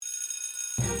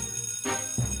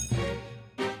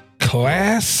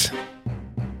Class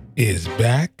is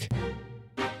back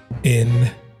in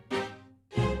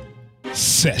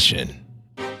session.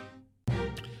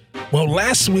 Well,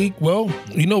 last week,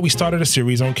 we started a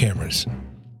series on cameras.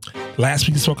 Last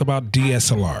week, we talked about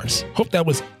DSLRs. Hope that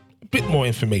was a bit more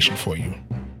information for you.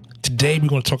 Today, we're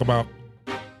going to talk about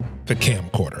the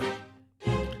camcorder.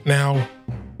 Now,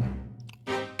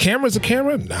 camera's a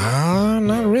camera? Nah,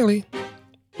 not really.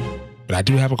 But I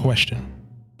do have a question.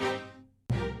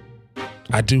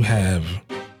 I do have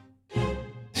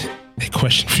a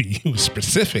question for you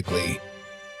specifically.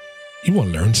 You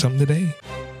want to learn something today?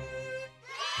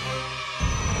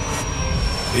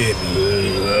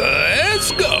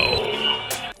 Let's go.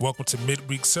 Welcome to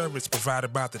Midweek Service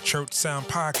provided by the Church Sound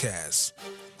Podcast.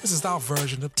 This is our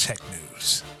version of tech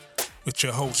news with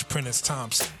your host, Prentiss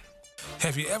Thompson.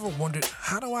 Have you ever wondered,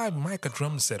 how do I mic a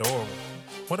drum set, or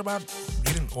what about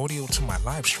getting audio to my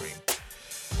live stream?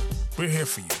 We're here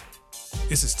for you.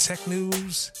 This is tech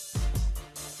news,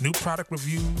 new product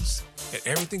reviews, and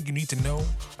everything you need to know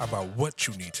about what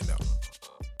you need to know.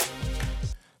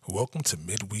 Welcome to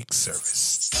Midweek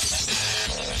Service.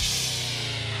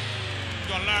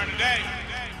 You're gonna learn today.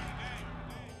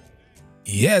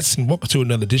 Yes, and welcome to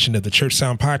another edition of the Church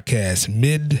Sound Podcast,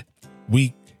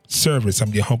 Midweek Service. I'm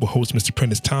your humble host, Mr.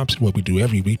 Prentiss Thompson. What we do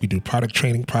every week, we do product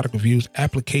training, product reviews,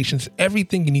 applications,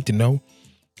 everything you need to know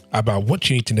about what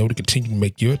you need to know to continue to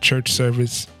make your church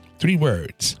service, 3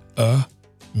 words,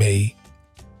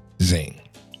 amazing.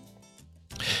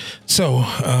 So,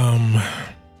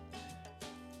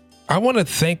 I want to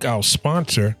thank our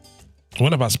sponsor,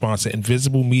 one of our sponsors,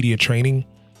 Invisible Media Training,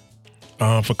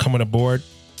 for coming aboard.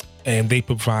 And they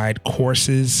provide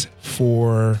courses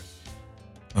for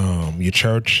your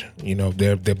church. You know,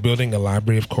 they're building a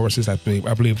library of courses. I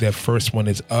believe their first one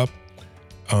is up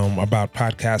about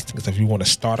podcasting. So if you want to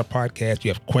start a podcast,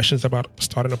 you have questions about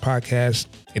starting a podcast,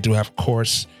 they do have a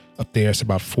course up there. It's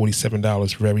about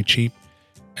 $47, very cheap.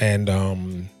 And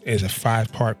it's a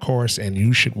 5-part course, and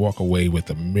you should walk away with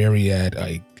a myriad,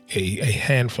 a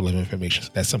handful of information.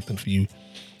 So that's something for you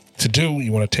to do.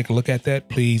 You want to take a look at that,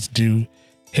 please do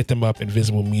hit them up,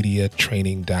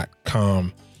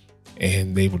 invisiblemediatraining.com,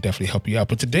 and they will definitely help you out.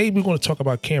 But today we're going to talk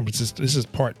about cameras. This is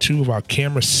part 2 of our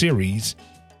camera series.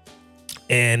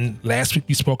 And last week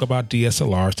we spoke about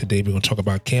DSLRs. Today we're going to talk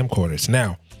about camcorders.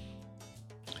 Now,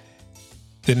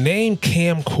 the name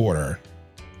camcorder,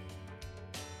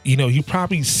 you know, you've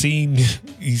probably seen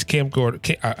these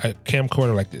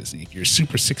camcorder like this. Your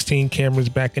Super 16 cameras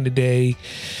back in the day.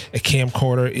 A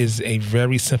camcorder is a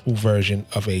very simple version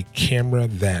of a camera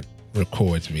that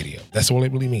records video. That's all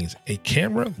it really means. A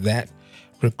camera that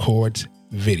records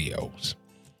videos.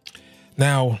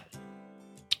 Now,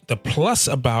 the plus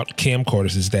about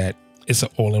camcorders is that it's an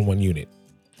all-in-one unit.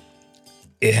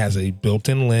 It has a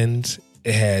built-in lens.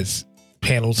 It has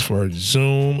panels for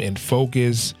zoom and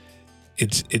focus.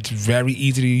 It's very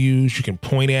easy to use. You can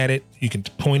point at it. You can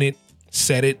point it,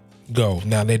 set it, go.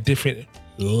 Now, there are different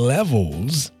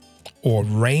levels or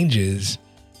ranges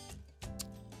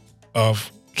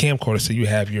of camcorders. So you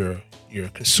have your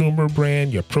consumer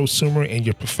brand, your prosumer, and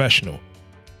your professional.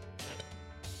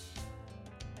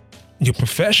 Your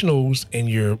professionals and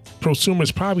your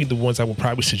prosumers probably the ones I would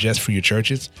probably suggest for your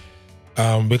churches,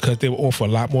 because they will offer a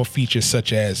lot more features,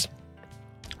 such as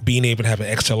being able to have an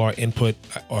XLR input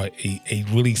or a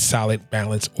really solid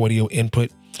balanced audio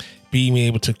input, being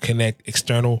able to connect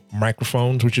external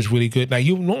microphones, which is really good. Now,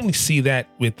 you normally see that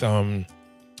with in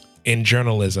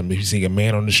journalism. If you see a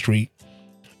man on the street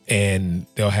and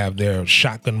they'll have their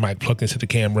shotgun mic plugged into the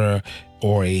camera,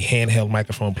 or a handheld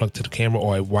microphone plugged to the camera,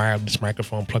 or a wireless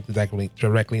microphone plugged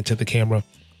directly into the camera,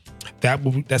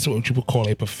 that's what you would call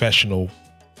a professional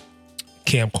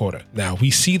camcorder. Now, we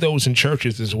see those in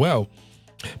churches as well.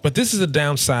 But this is a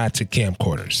downside to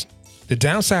camcorders. The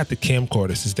downside to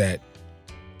camcorders is that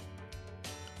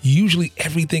usually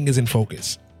everything is in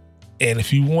focus. And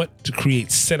if you want to create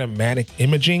cinematic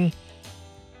imaging,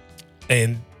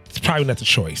 and it's probably not the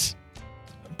choice,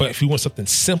 but if you want something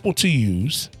simple to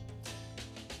use,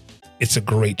 it's a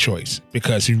great choice,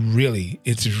 because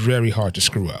it's very hard to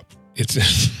screw up. It's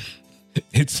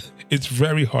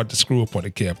very hard to screw up on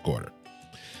a camcorder,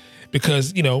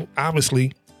 because, you know,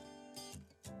 obviously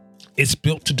it's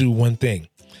built to do one thing.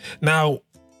 Now,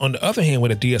 on the other hand,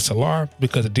 with a DSLR,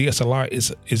 because a DSLR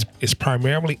is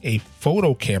primarily a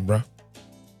photo camera,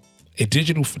 a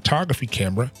digital photography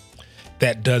camera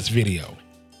that does video.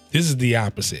 This is the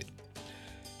opposite.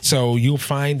 So you'll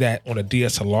find that on a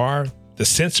DSLR, the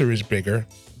sensor is bigger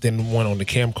than one on the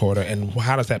camcorder. And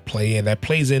how does that play in? That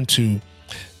plays into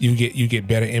you get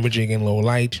better imaging in low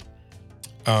light.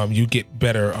 You get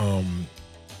better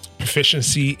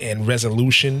proficiency and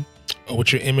resolution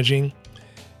with your imaging,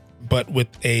 but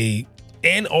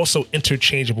and also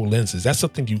interchangeable lenses. That's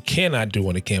something you cannot do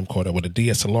on a camcorder. With a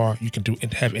DSLR, you can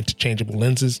have interchangeable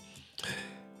lenses.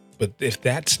 But if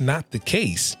that's not the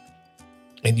case,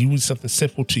 and you need something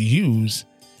simple to use,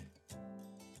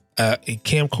 a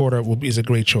camcorder is a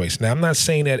great choice. Now, I'm not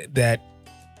saying that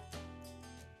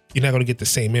you're not going to get the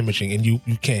same imaging, and you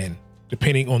can,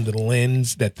 depending on the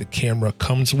lens that the camera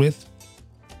comes with,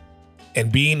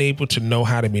 and being able to know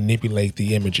how to manipulate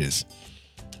the images.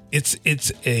 It's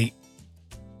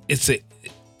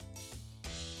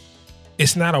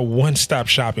not a one-stop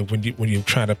shopping when you're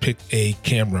trying to pick a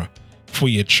camera for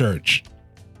your church.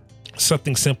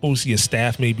 Something simple. Your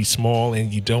staff may be small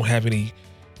and you don't have any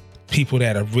people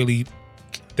that are really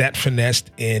that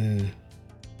finessed in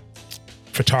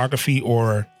photography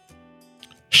or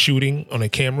shooting on a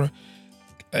camera.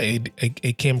 A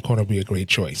camcorder would be a great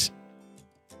choice,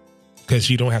 because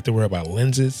you don't have to worry about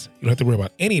lenses. You don't have to worry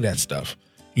about any of that stuff.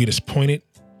 You just point it,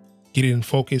 get it in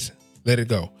focus, let it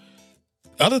go.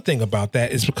 Other thing about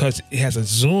that is because it has a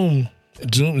zoom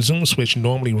switch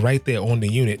normally right there on the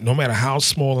unit. No matter how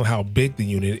small and how big the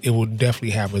unit, it will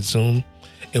definitely have a zoom.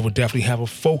 It will definitely have a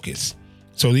focus.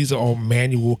 So these are all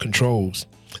manual controls.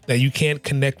 Now, you can't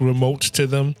connect remotes to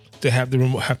them to have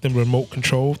them remote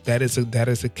control. That is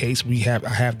the case. I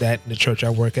have that in the church I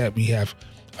work at. We have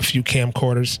a few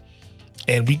camcorders,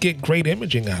 and we get great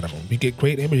imaging out of them. We get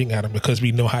great imaging out of them because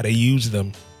we know how to use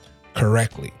them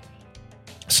correctly.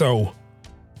 So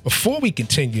before we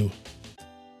continue,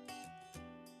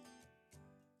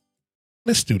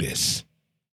 let's do this.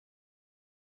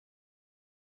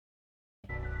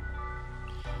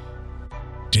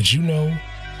 Did you know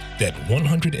that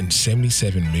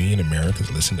 177 million Americans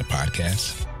listen to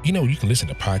podcasts? You know, you can listen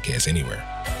to podcasts anywhere.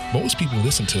 Most people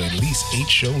listen to at least 8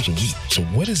 shows a week. So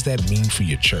what does that mean for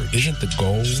your church? Isn't the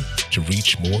goal to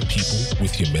reach more people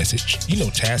with your message? You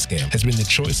know, Tascam has been the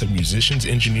choice of musicians,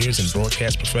 engineers, and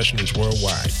broadcast professionals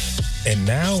worldwide. And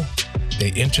now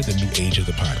they enter the new age of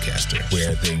the podcaster,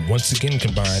 where they once again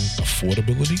combine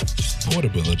affordability,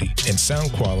 portability, and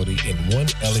sound quality in one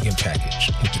elegant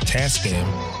package with the Tascam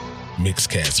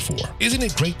Mixcast 4. Isn't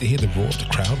it great to hear the roar of the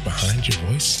crowd behind your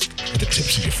voice at the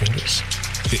tips of your fingers?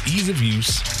 The ease of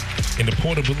use and the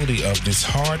portability of this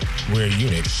hardware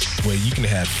unit, where you can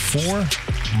have 4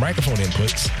 microphone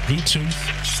inputs, Bluetooth,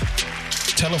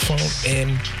 telephone,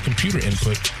 and computer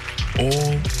input,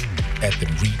 all at the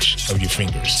reach of your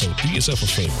fingers. So do yourself a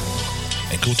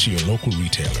favor and go to your local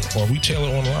retailer or retailer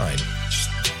online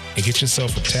and get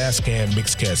yourself a Tascam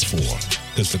Mixcast 4,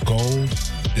 because the goal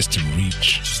is to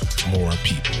reach more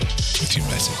people with your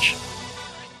message.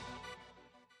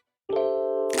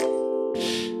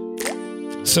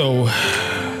 So,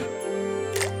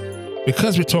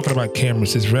 because we're talking about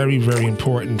cameras, it's very, very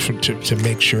important to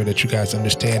make sure that you guys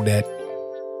understand that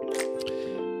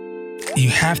you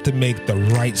have to make the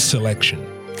right selection.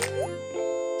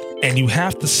 And you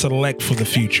have to select for the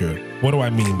future. What do I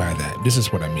mean by that? This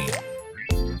is what I mean.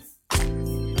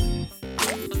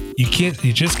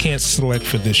 You just can't select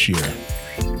for this year,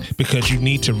 because you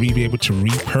need to be able to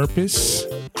repurpose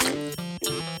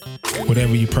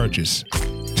whatever you purchase.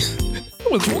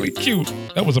 That was really cute.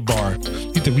 That was a bar.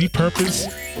 You need to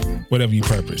repurpose whatever you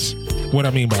purpose. What I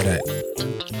mean by that,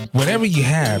 whatever you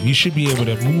have, you should be able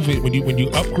to move it. When you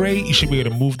upgrade, you should be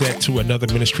able to move that to another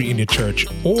ministry in your church,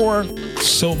 or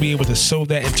be able to sow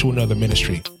that into another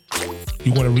ministry.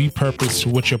 You want to repurpose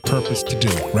what your purpose to do,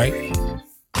 right?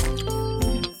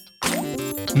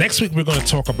 Next week, we're going to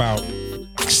talk about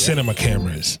cinema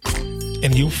cameras.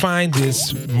 And you'll find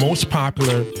this most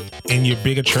popular in your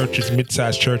bigger churches,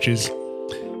 mid-sized churches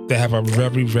that have a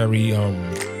very, very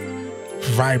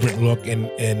vibrant look.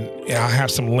 And I'll have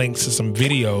some links to some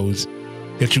videos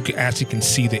that you can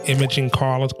see the imaging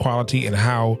quality and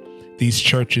how these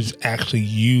churches actually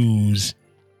use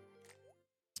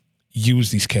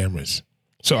these cameras.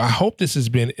 So I hope this has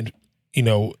been,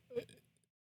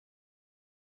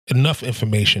 enough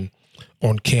information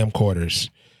on camcorders.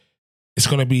 It's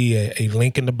going to be a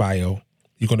link in the bio.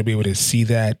 You're going to be able to see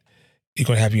that. You're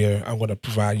going to have I'm going to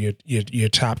provide your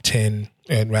top 10,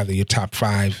 and rather your top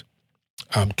 5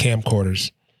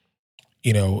 camcorders,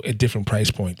 at different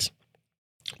price points.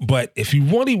 But if you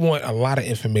really want a lot of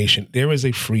information, there is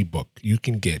a free book you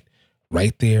can get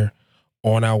right there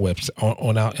on our website,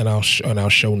 on our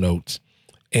show notes,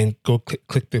 and go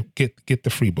click get the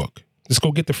free book. Let's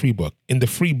go get the free book. In the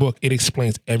free book, it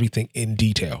explains everything in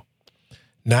detail,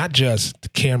 not just the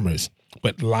cameras,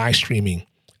 but live streaming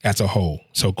as a whole.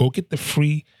 So go get the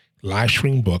free live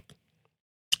stream book.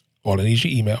 All I need is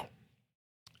your email.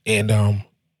 and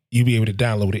you'll be able to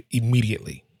download it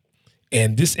immediately.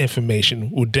 And this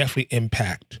information will definitely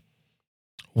impact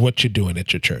what you're doing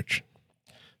at your church.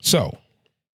 So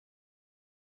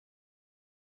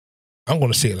I'm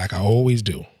going to say it like I always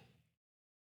do.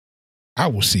 I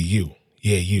will see you,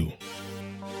 you,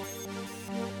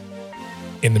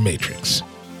 in the Matrix.